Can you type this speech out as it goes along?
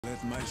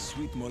Let my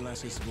sweet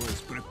molasses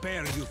voice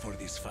prepare you for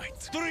this fight.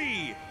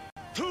 3,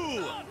 2,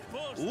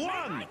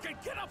 1.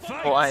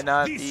 Fight. Why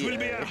not This will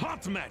be a EA?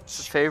 hot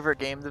match. Favorite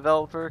game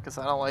developer? Because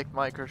I don't like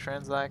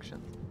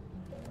microtransactions.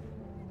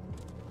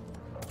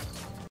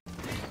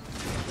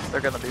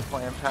 They're gonna be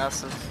playing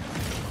passive.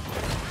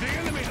 The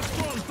enemy has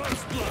drawn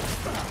first blood.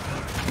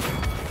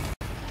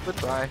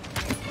 Goodbye.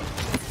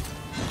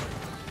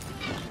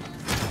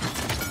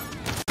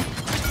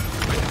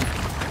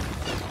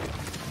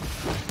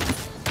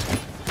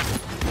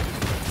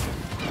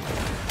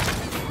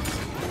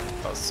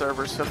 Those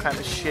servers feel kind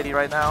of shitty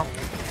right now.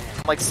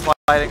 I'm like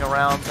sliding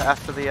around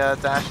after the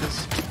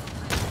dashes.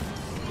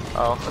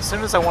 Oh, as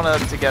soon as I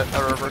wanted to get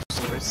a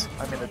reverse,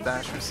 I mean a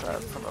dash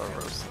reset from the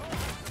reverse.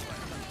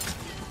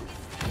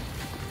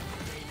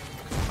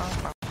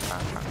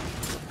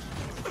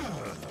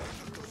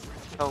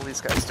 What are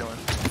these guys doing?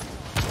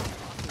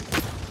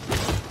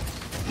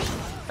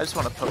 I just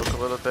want to poke a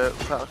little bit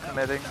without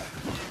committing.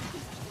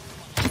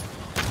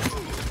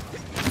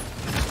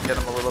 Get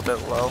him a little bit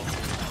low.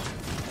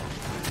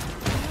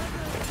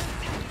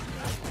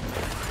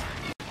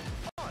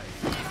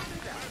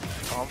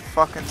 Oh, I'm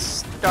fucking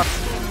stuck.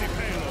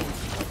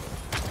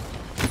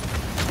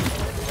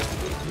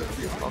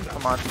 Oh,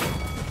 come on.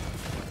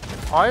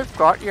 I've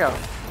got you.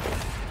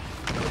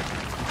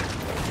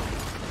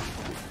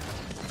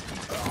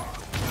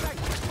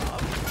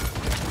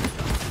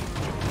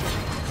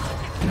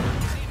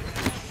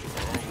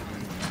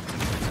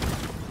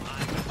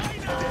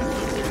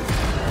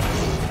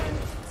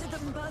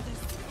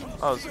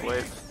 Oh, it's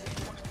wait.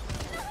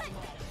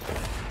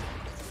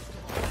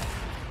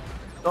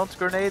 Don't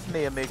grenade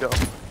me, amigo.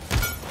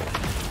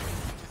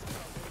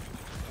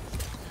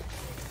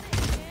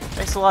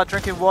 Thanks a lot,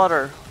 drinking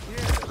water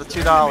for the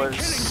 $2.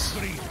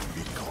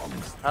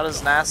 How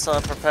does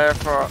NASA prepare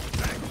for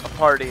a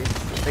party?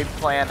 They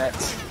plan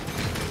it.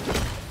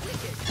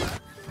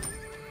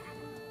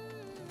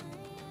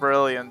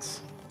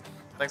 Brilliant.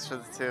 Thanks for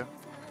the 2.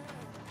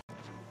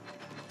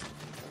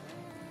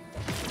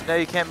 No,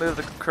 you can't move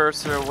the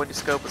cursor when you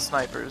scope with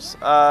snipers.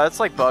 It's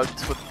like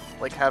bugged with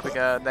like having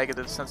a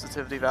negative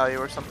sensitivity value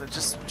or something.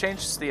 Just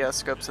change the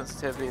scope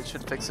sensitivity, it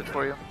should fix it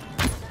for you.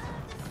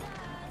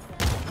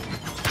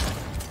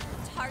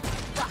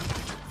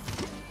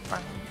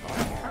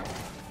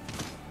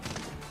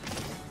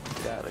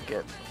 Gotta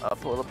get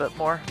up a little bit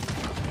more.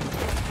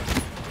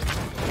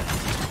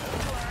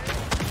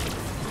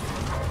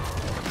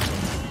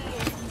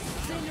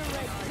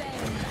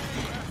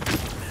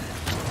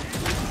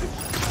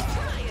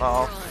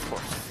 Oh, for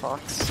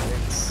fuck's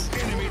sakes.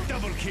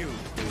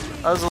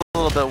 I was a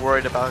little bit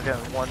worried about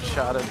getting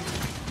one-shotted.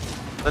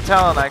 The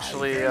talent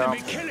actually, what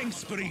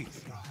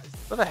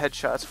are the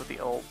headshots with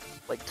the ult?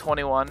 Like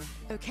 21?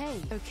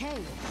 Okay.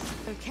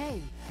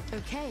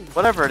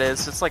 Whatever it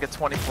is, it's like a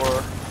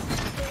 24,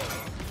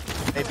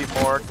 maybe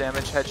more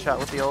damage headshot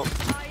with the ult.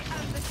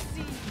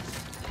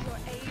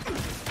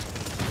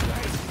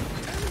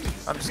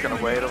 I'm just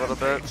gonna wait a little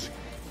bit.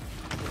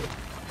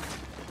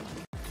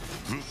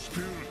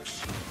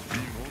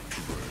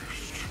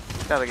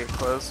 Gotta get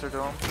closer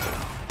to him.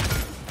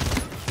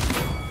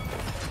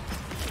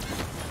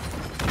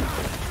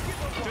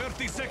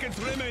 30 seconds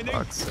remaining.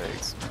 Fuck's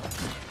sakes.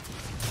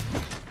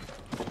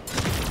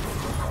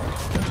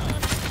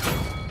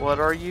 What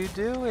are you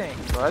doing,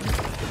 bud?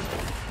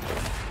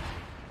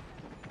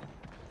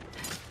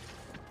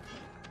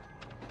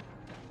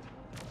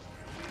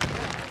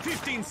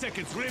 $15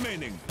 seconds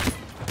remaining.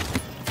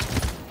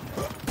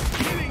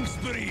 Killing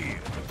spree.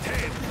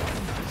 10,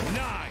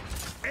 9,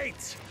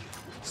 8,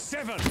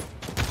 7,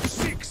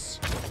 6,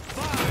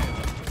 5,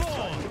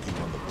 4,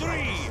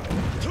 3,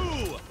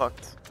 2,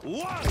 Fucked.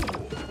 1.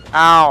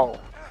 Ow!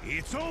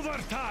 It's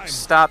overtime.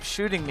 Stop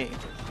shooting me.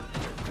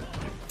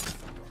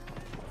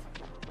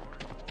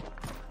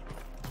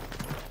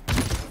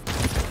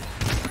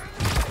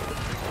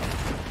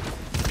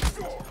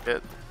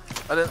 Good.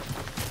 I didn't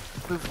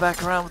move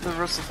back around with the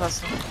reversal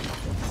fast enough.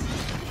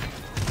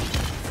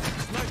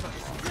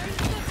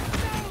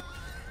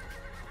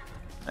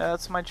 Yeah,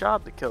 it's my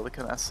job to kill the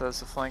Canessa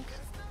as a flank.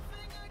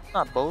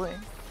 Not bullying.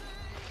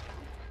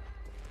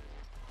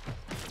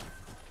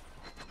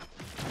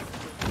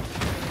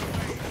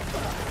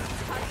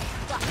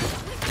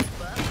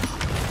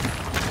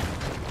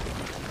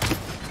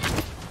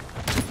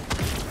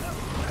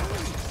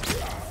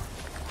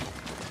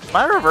 Did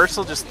my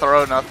reversal just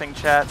throw nothing,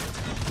 chat?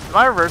 Did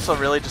my reversal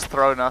really just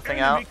throw nothing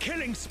out?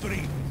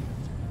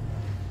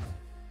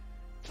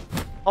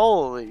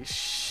 Holy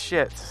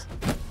shit.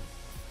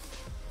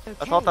 Okay.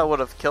 I thought that would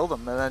have killed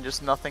him and then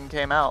just nothing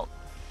came out.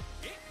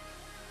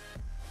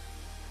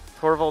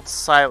 Torvald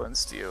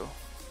silenced you.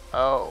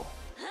 Oh.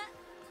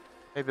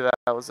 Maybe that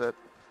was it.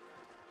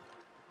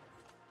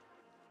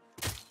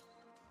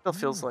 Still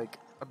feels like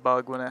a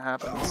bug when it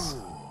happens.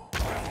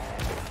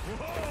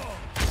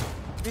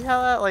 See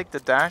how that, like, the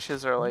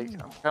dashes are like, I'm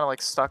kind of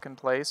like stuck in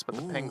place, but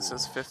the ping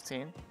says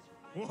 15.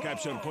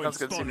 Capture point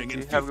spawning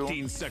in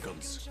 15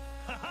 seconds.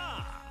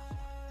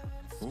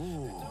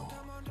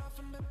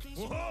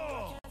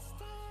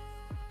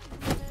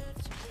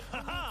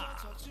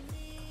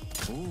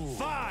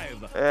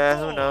 5, Yeah,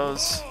 who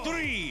knows?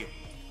 3,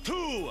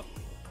 2,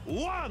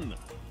 1.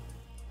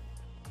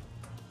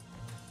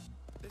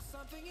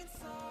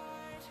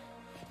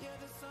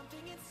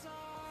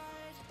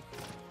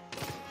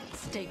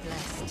 Stay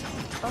blessed.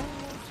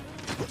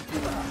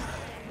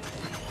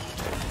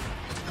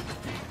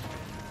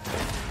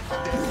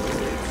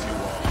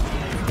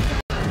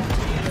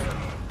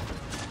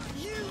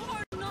 You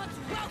are not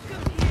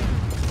welcome here.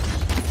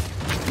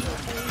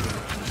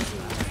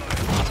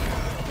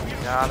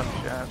 Got him,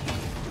 Jen.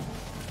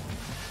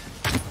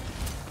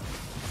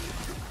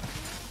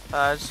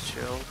 Just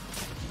chill.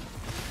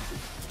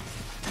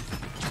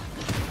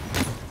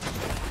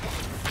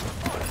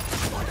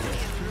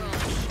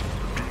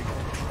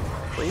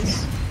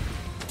 Please?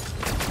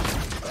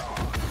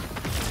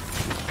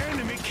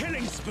 Enemy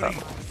killing spree.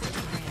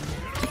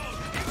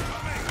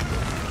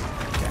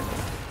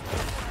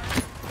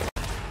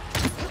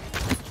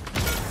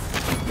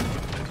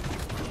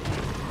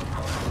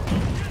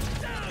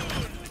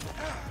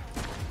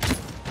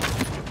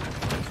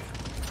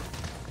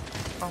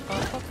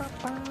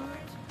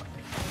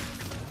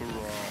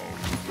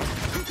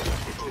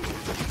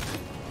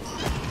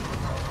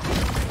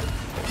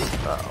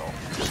 Uh-oh.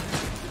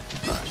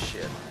 Ah,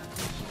 shit.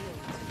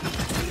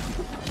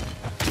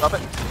 Stop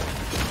it.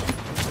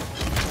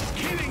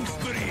 Killing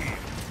spree.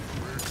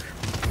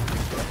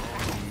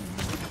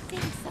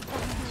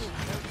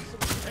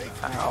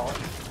 Ow.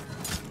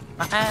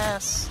 My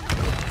ass.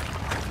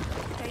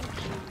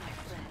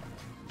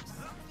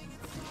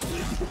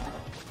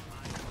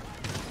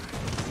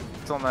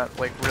 It's on that,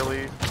 like,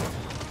 really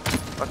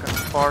fucking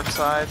far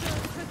side.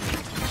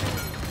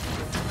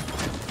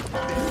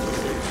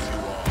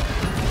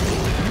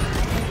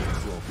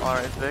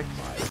 Alright, Vic.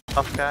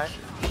 Tough guy.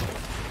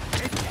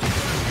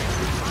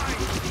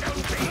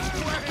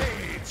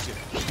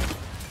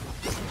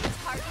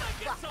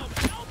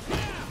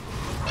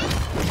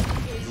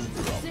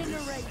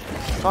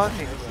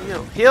 Fucking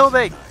heal. Heal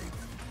me!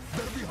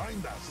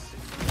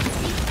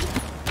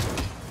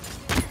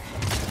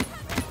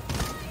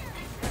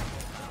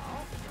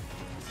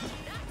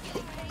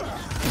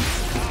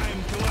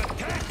 Time to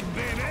attack,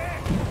 baby.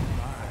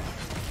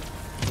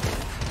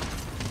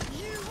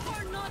 You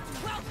are not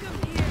welcome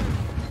here.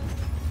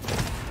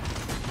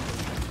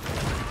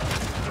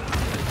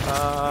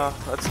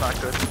 That's not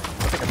good. I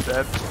think I'm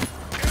dead.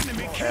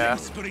 Enemy killing Yeah.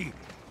 spree.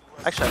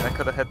 Actually, I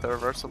could have hit the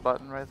reversal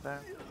button right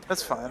there.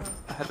 That's fine.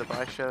 I had to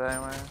buy shit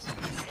anyways.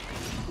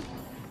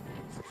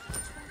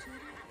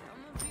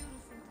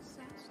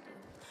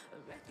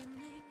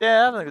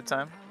 Yeah, having a good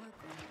time.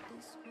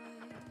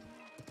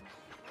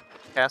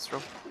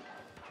 Castro.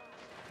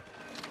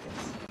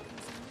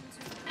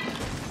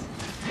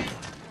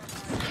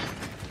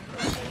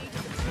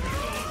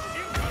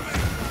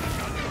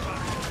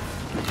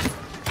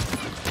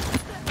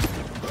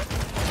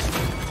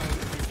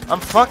 I'm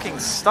fucking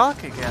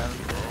stuck again.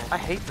 I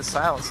hate the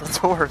silence.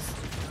 That's worth.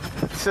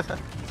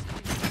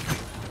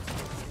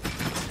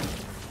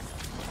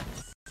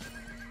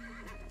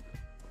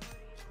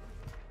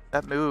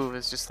 That move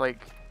is just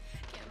like,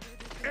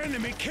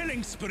 Enemy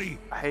killing spree.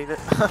 I hate it.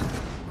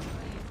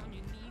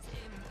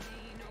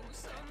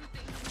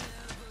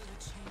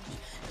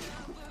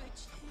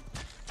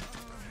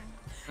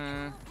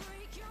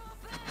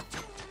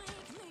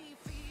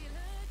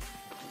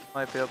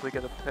 Might be able to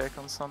get a pick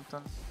on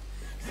something.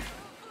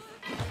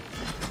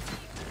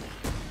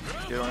 What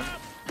are you doing?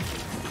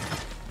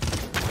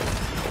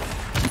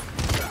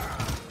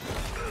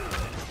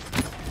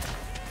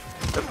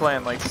 They're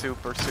playing like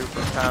super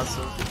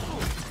passive.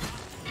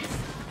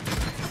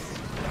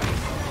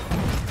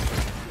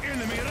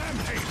 Enemy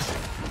rampage.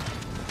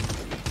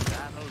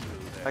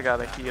 I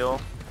gotta heal.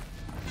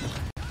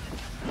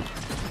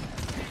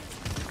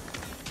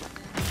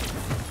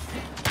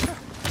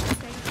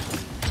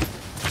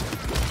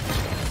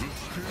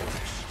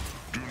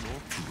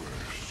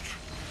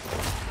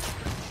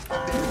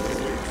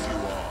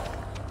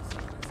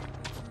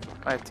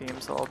 My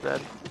team's all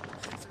dead.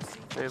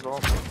 They've all.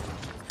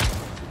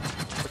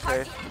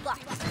 Okay.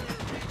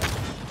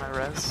 My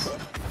res.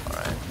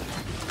 Alright.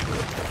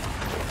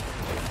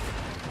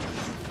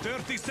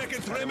 30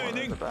 seconds In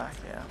remaining. the back,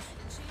 yeah.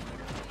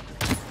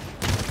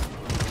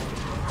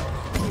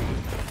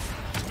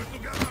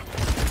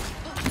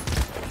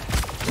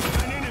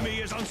 An enemy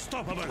is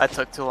unstoppable. I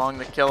took too long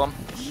to kill him.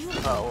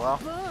 Oh well.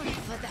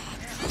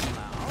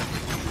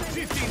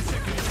 15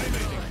 seconds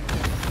remaining.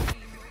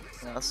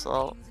 Yeah,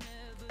 assault.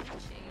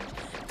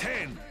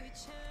 10,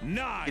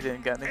 9. He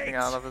didn't get anything 8,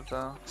 out of it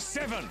though.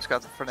 7. Just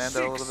got the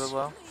Fernando a little bit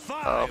low.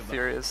 5, Oh,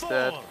 Furious 4,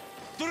 dead.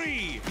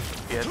 3,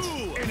 Get. 2.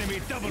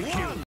 Enemy double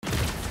kill.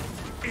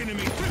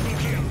 Enemy triple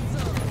kill.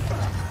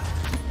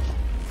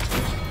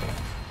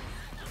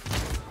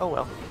 Oh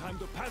well. Time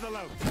to paddle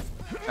out.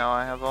 Now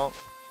I have ult.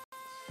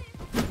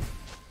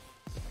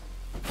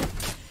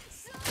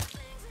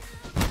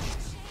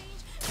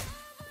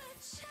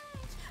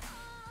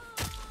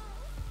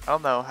 I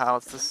don't know how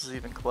this is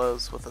even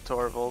close with the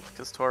Torvald,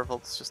 because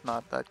Torvald's just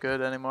not that good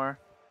anymore.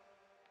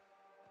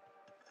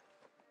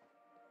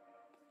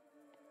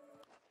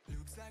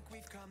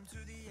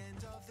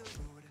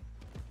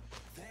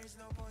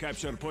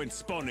 Capture point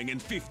spawning in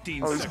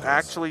 15 Oh, he's seconds.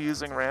 actually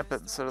using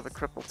Rampant instead of the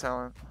cripple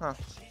talent. Huh.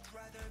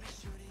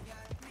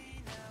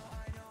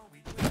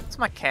 What's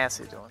my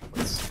Cassie doing?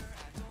 Let's...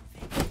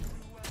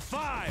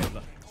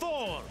 5,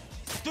 4,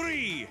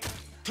 3,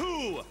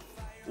 2,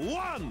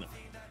 1.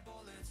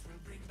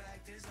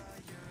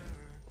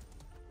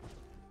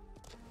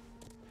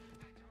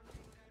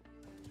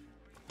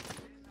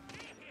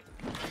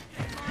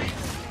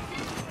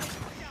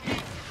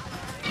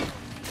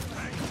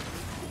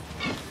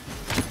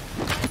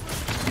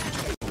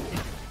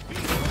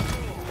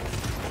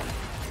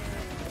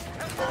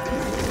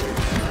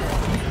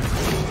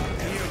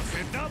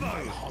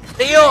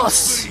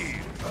 Dios!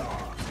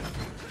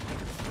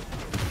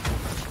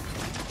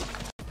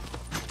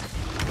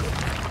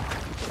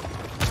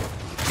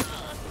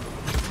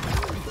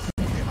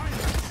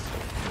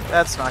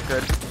 That's not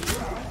good.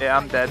 Yeah,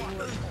 I'm dead.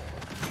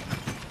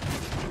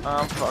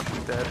 I'm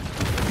fucking dead.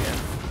 Yeah.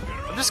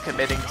 I'm just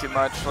committing too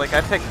much. Like, I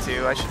picked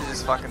 2. I should have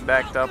just fucking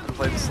backed up and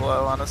played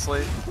slow,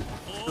 honestly.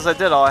 Because I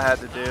did all I had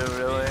to do,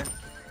 really.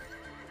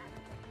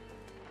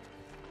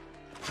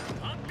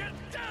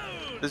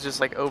 It's just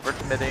like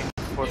overcommitting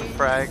for the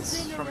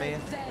frags for me.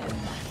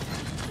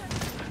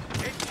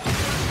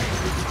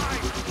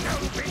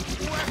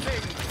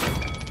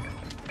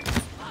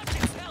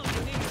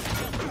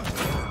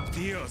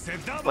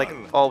 Like,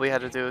 all we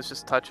had to do was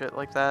just touch it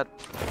like that.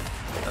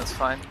 That's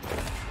fine.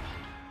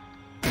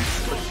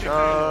 Push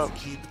up.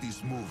 Keep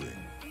this moving.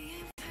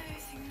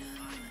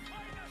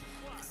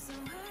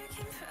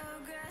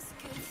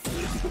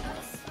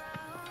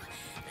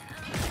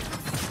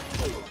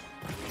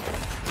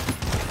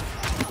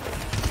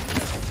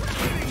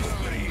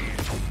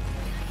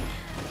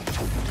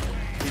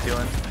 What are you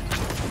doing?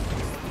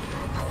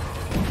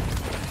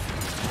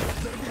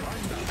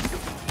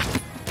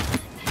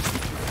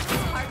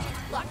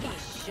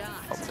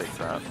 I'll take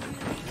that.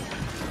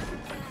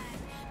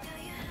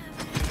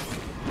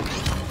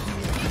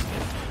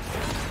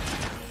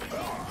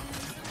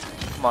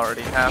 I'm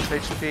already half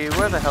HP.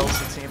 Where the hell's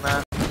the team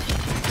at?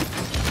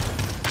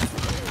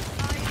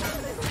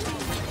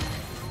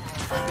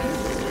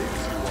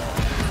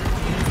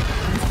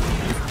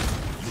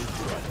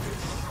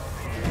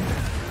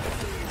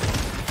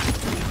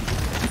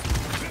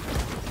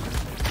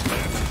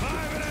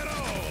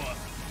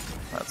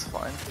 That's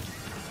fine.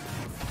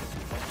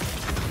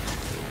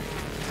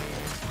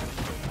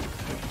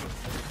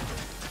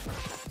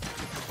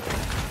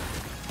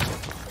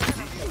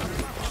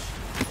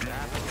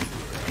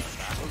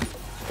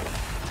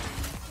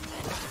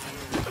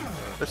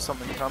 There's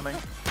something coming.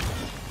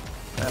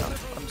 Yeah,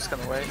 I'm just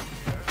gonna wait.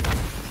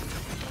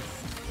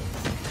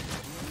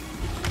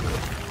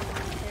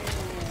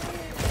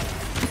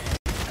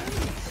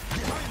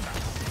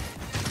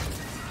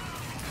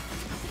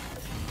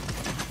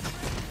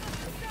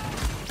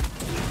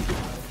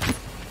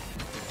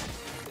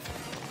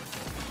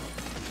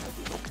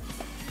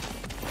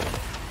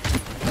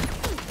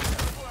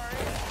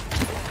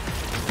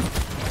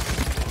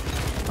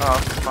 Oh,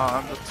 come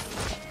on.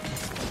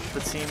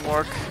 The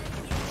teamwork.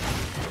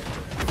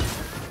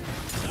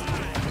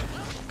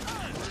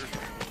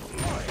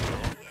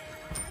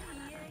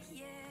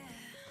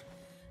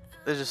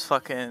 They just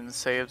fucking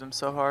saved him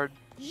so hard.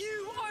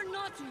 You are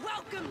not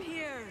welcome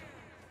here.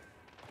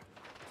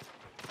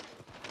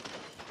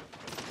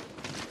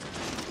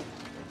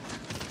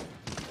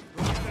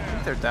 I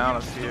think they're down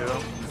a few.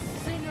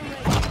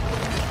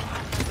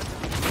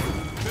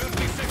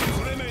 30 seconds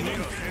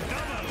remaining.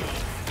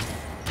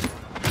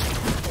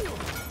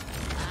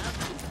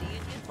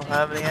 Don't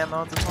have any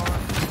ammo at the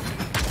moment.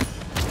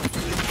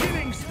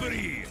 Killing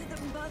spree.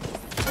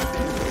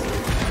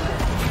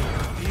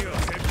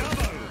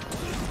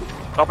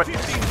 Stop it.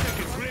 15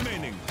 seconds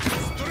remaining.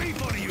 3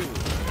 for you.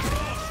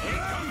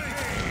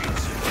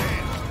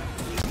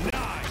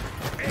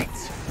 9, 8.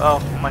 Oh,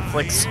 my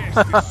flicks.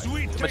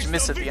 Sweet Much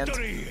miss at the end.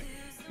 victory.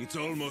 It's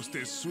almost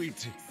as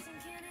sweet.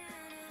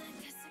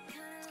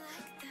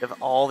 You have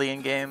all the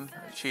in-game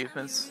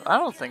achievements? I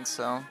don't think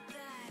so.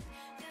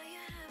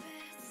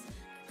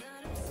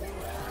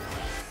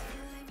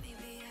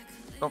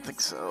 Don't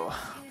think so.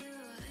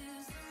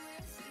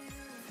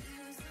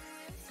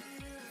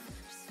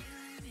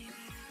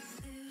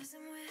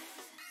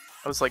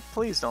 I was like,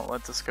 please don't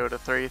let this go to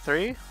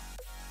 3-3.